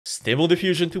Stable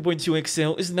Diffusion 2.2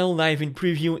 XL is now live in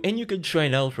preview and you can try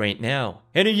it out right now.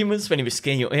 Hello humans, my name is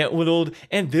World,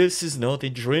 and this is not a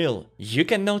drill. You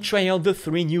can now try out the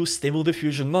 3 new Stable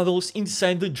Diffusion models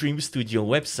inside the Dream Studio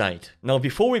website. Now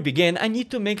before we begin, I need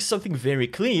to make something very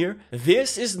clear.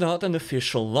 This is not an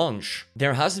official launch.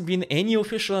 There hasn't been any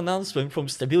official announcement from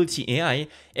Stability AI.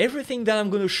 Everything that I'm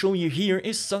going to show you here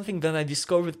is something that I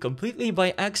discovered completely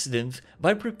by accident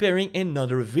by preparing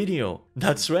another video.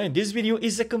 That's right, this video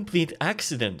is a complete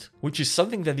accident, which is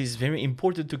something that is very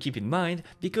important to keep in mind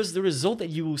because the result that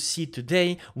you will see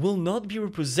today will not be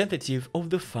representative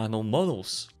of the final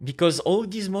models. Because all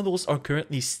of these models are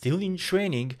currently still in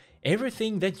training,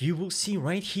 everything that you will see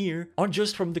right here are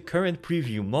just from the current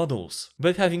preview models.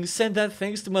 But having said that,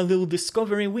 thanks to my little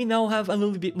discovery, we now have a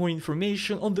little bit more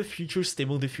information on the future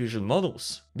Stable Diffusion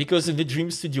models. Because in the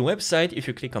Dream Studio website, if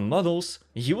you click on models,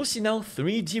 you will see now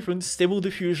 3 different Stable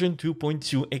Diffusion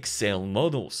 2.2 XL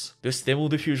models. The Stable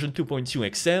Diffusion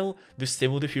 2.2 XL, the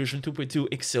Stable Diffusion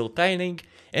 2.2 XL Tiling,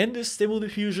 and the Stable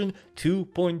Diffusion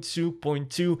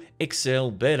 2.2.2 XL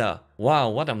Beta. Wow,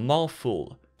 what a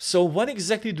mouthful. So what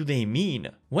exactly do they mean?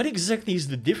 What exactly is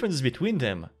the difference between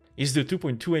them? Is the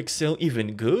 2.2 XL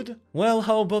even good? Well,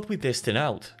 how about we test it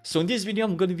out? So in this video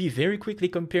I'm going to be very quickly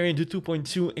comparing the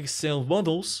 2.2 XL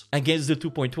models against the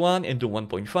 2.1 and the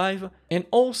 1.5, and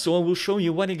also I will show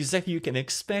you what exactly you can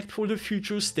expect for the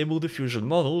future Stable Diffusion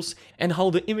models and how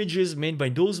the images made by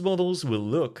those models will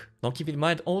look. Now keep in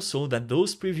mind also that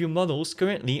those preview models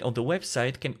currently on the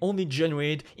website can only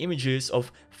generate images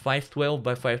of 512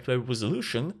 by 512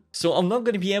 resolution, so I'm not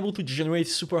going to be able to generate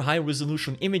super high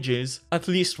resolution images, at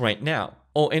least right now.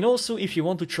 Oh, and also if you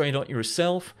want to try it out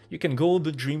yourself, you can go to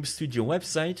the Dream Studio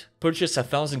website, purchase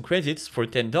 1000 credits for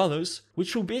 $10,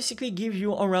 which will basically give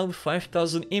you around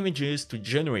 5000 images to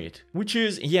generate, which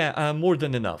is, more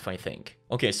than enough, I think.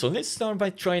 Okay, so let's start by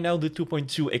trying out the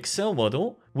 2.2 XL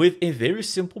model with a very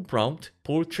simple prompt: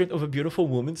 portrait of a beautiful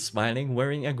woman smiling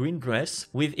wearing a green dress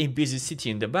with a busy city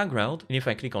in the background. And if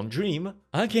I click on Dream,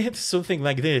 I get something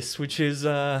like this, which is,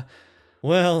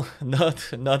 well,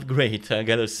 not great, I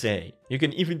gotta say. You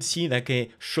can even see like a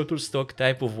Shutterstock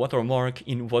type of watermark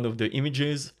in one of the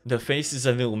images. The face is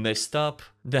a little messed up.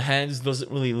 The hands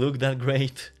doesn't really look that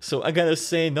great. So I gotta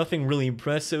say, nothing really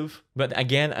impressive. But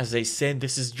again, as I said,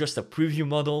 this is just a preview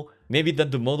model. Maybe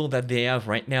that the model that they have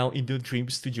right now in the Dream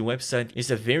Studio website is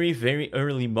a very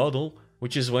early model,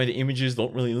 which is why the images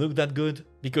don't really look that good.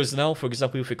 Because now, for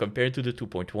example, if we compare to the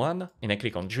 2.1 and I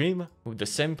click on Dream with the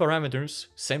same parameters,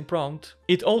 same prompt,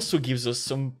 it also gives us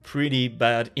some pretty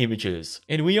bad images.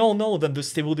 And we all know that the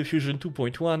Stable Diffusion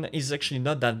 2.1 is actually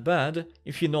not that bad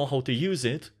if you know how to use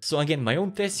it. So again, my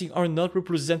own testing are not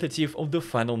representative of the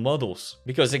final models.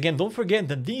 Because again, don't forget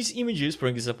that these images, for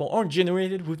example, are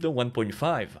generated with the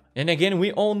 1.5. And again,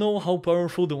 we all know how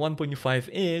powerful the 1.5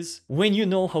 is when you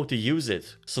know how to use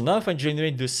it. So now if I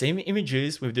generate the same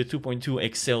images with the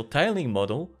 2.2 XL tiling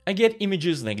model, I get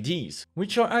images like these,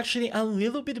 which are actually a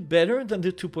little bit better than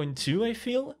the 2.2, I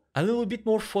feel. A little bit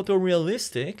more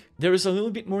photorealistic, there is a little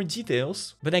bit more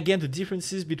details, but again the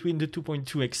differences between the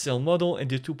 2.2 XL model and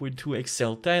the 2.2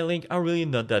 XL tiling are really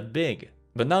not that big.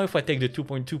 But now if I take the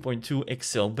 2.2.2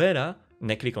 XL beta and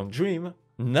I click on Dream,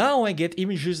 now I get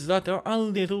images that are a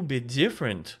little bit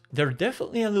different. They're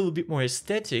definitely a little bit more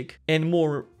aesthetic and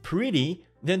more pretty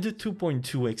than the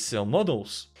 2.2 XL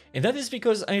models. And that is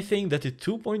because I think that the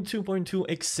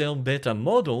 2.2.2 XL beta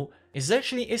model is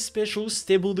actually a special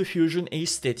Stable Diffusion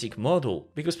aesthetic model.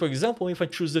 Because for example, if I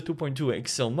choose the 2.2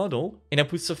 XL model and I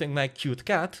put something like cute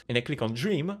cat and I click on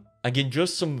Dream, I get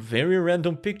just some very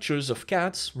random pictures of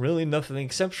cats, really nothing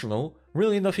exceptional,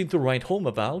 really nothing to write home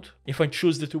about. If I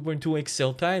choose the 2.2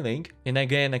 XL tiling and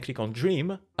again I click on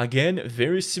Dream, again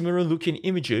very similar looking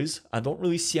images, I don't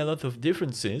really see a lot of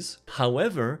differences.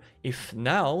 However, if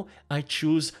now I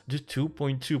choose the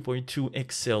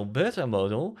 2.2.2 XL beta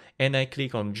model and I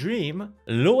click on Dream,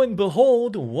 lo and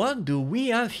behold, what do we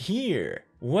have here?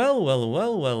 Well.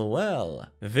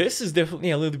 This is definitely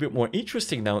a little bit more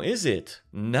interesting now, is it?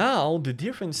 Now, the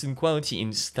difference in quality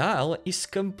and style is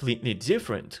completely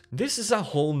different. This is a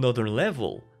whole nother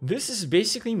level. This is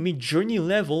basically mid-journey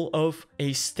level of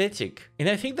aesthetic. And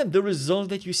I think that the result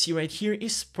that you see right here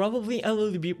is probably a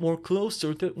little bit more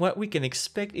closer to what we can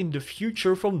expect in the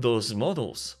future from those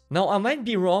models. Now, I might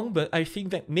be wrong, but I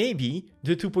think that maybe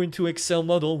the 2.2 XL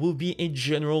model will be a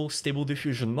general Stable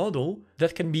Diffusion model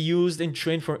that can be used and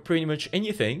trained for pretty much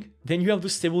anything. Then you have the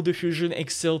Stable Diffusion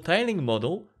XL tiling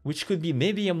model, which could be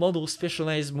maybe a model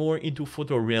specialized more into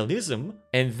photorealism.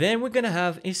 And then we're gonna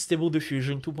have a Stable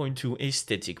Diffusion 2.2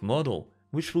 aesthetic model.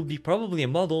 which will be probably a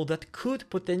model that could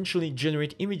potentially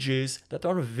generate images that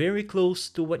are very close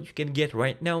to what you can get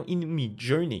right now in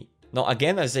Midjourney. Now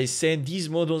again, as I said, these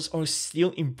models are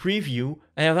still in preview.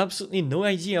 I have absolutely no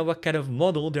idea what kind of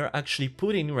model they're actually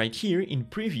putting right here in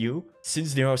preview,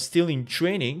 since they are still in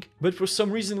training, but for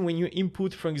some reason when you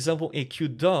input, for example, a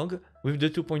cute dog with the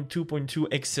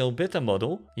 2.2.2 XL beta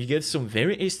model, you get some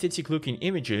very aesthetic looking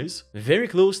images, very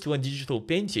close to a digital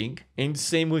painting, and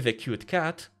same with a cute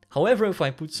cat. However, if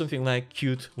I put something like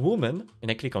cute woman and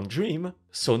I click on dream,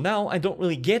 so now I don't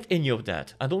really get any of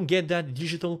that. I don't get that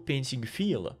digital painting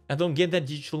feel. I don't get that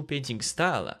digital painting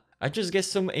style. I just get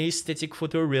some aesthetic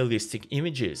photorealistic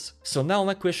images. So now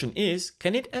my question is,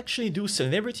 can it actually do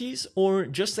celebrities, or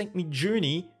just like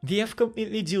Midjourney, they have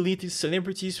completely deleted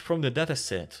celebrities from the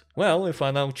dataset? Well, if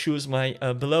I now choose my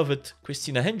beloved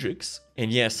Christina Hendricks,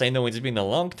 and yes, I know it's been a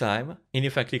long time, and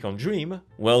if I click on Dream,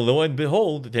 well, lo and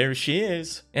behold, there she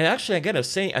is. And actually, I gotta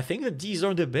say, I think that these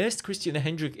are the best Christina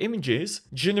Hendricks images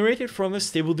generated from a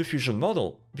Stable Diffusion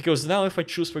model. Because now if I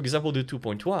choose, for example, the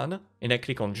 2.1, and I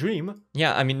click on Dream,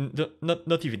 yeah, I mean,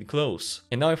 not even close.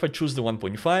 And now if I choose the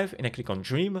 1.5, and I click on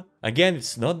Dream, again,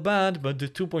 it's not bad, but the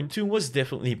 2.2 was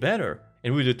definitely better.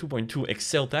 And with the 2.2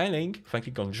 XL tiling, if I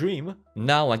click on Dream,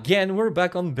 now again we're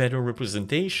back on better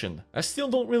representation. I still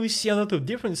don't really see a lot of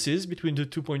differences between the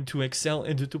 2.2 XL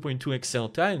and the 2.2 XL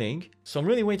tiling, so I'm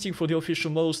really waiting for the official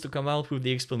models to come out with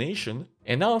the explanation.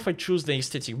 And now if I choose the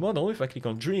aesthetic model, if I click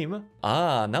on Dream,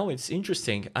 now it's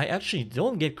interesting. I actually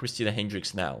don't get Christina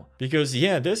Hendricks now. Because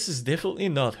yeah, this is definitely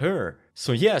not her.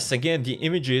 So yes, again, the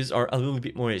images are a little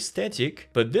bit more aesthetic,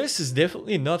 but this is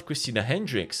definitely not Christina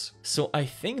Hendricks. So I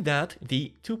think that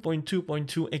the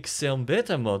 2.2.2 XL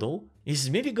beta model is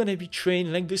maybe gonna be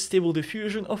trained like the Stable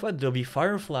Diffusion of Adobe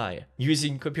Firefly,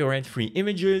 using copyright-free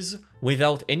images,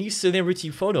 without any celebrity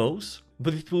photos,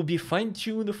 but it will be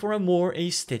fine-tuned for a more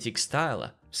aesthetic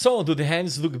style. So, do the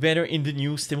hands look better in the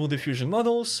new Stable Diffusion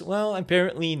models? Well,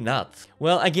 apparently not.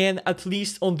 Well, again, at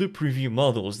least on the preview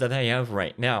models that I have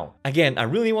right now. Again, I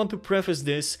really want to preface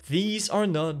this, these are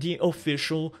not the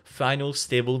official final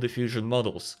Stable Diffusion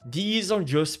models. These are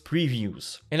just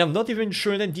previews. And I'm not even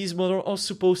sure that these models are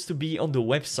supposed to be on the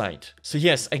website. So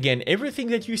yes, again, everything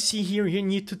that you see here you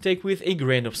need to take with a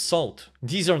grain of salt.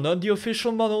 These are not the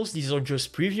official models, these are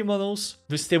just preview models.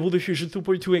 The Stable Diffusion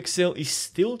 2.2 XL is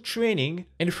still training,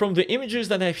 and from the images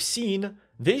that I've seen,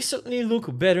 they certainly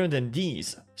look better than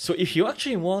these. So if you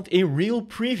actually want a real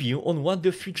preview on what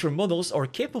the future models are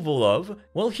capable of,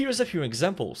 well, here's a few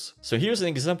examples. So here's an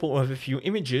example of a few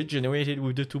images generated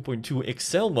with the 2.2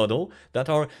 XL model that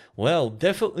are, well,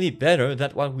 definitely better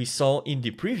than what we saw in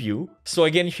the preview. So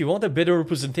again, if you want a better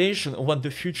representation of what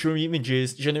the future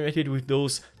images generated with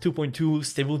those 2.2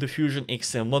 Stable Diffusion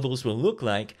XL models will look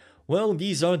like, well,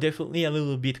 these are definitely a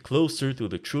little bit closer to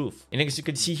the truth. And as you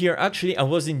can see here, actually, I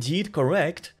was indeed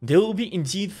correct. There will be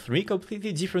indeed 3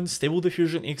 completely different Stable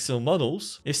Diffusion XL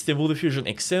models. A Stable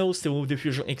Diffusion XL, Stable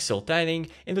Diffusion XL tiling,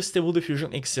 and the Stable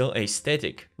Diffusion XL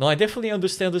aesthetic. Now, I definitely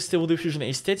understand the Stable Diffusion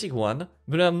aesthetic one,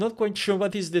 but I'm not quite sure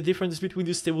what is the difference between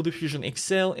the Stable Diffusion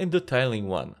XL and the tiling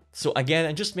one. So again,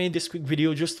 I just made this quick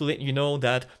video just to let you know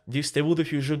that the Stable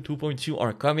Diffusion 2.2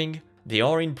 are coming. They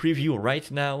are in preview right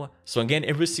now, so again,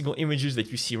 every single images that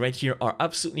you see right here are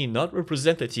absolutely not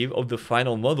representative of the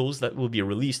final models that will be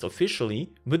released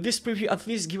officially, but this preview at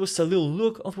least gives us a little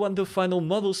look of what the final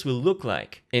models will look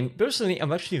like. And personally,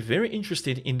 I'm actually very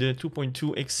interested in the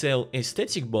 2.2 XL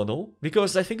aesthetic model,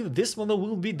 because I think that this model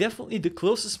will be definitely the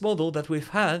closest model that we've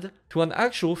had to an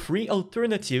actual free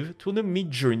alternative to the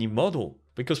Midjourney model.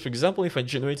 Because for example, if I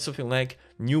generate something like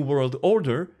New World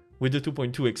Order, with the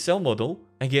 2.2 XL model,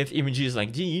 I get images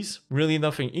like these, really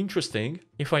nothing interesting.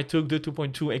 If I took the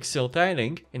 2.2 XL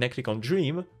tiling and I click on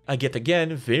Dream, I get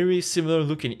again very similar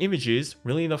looking images,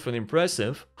 really nothing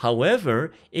impressive.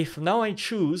 However, if now I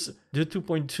choose the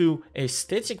 2.2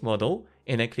 aesthetic model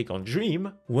and I click on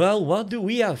Dream, well, what do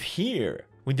we have here?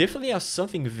 We definitely have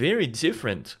something very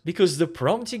different, because the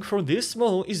prompting for this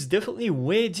model is definitely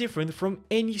way different from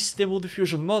any Stable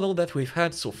Diffusion model that we've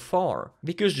had so far.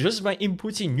 Because just by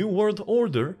inputting New World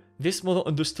Order, this model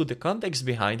understood the context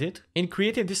behind it and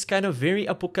created this kind of very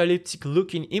apocalyptic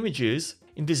looking images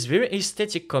in this very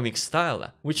aesthetic comic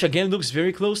style, which again looks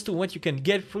very close to what you can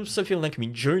get from something like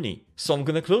Midjourney. So I'm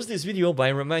gonna close this video by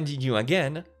reminding you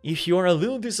again, if you are a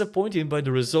little disappointed by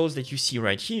the results that you see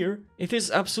right here, it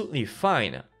is absolutely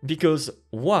fine, because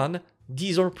 1.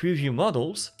 these are preview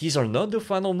models, these are not the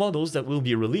final models that will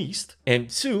be released, and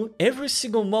 2, every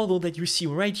single model that you see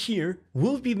right here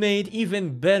will be made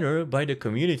even better by the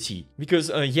community. Because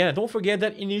yeah, don't forget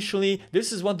that initially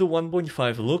this is what the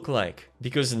 1.5 looked like.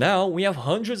 Because now we have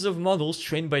hundreds of models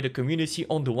trained by the community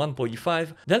on the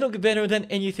 1.5 that look better than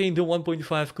anything the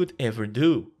 1.5 could ever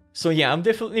do. So yeah, I'm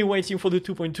definitely waiting for the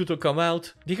 2.2 to come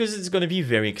out, because it's gonna be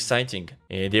very exciting.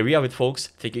 And there we have it, folks.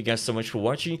 Thank you guys so much for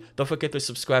watching. Don't forget to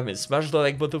subscribe and smash the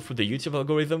like button for the YouTube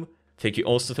algorithm. Thank you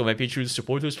also to my Patreon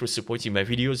supporters for supporting my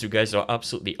videos. You guys are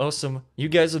absolutely awesome. You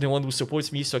guys are the one who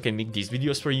supports me so I can make these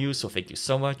videos for you, so thank you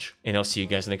so much. And I'll see you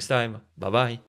guys next time. Bye bye.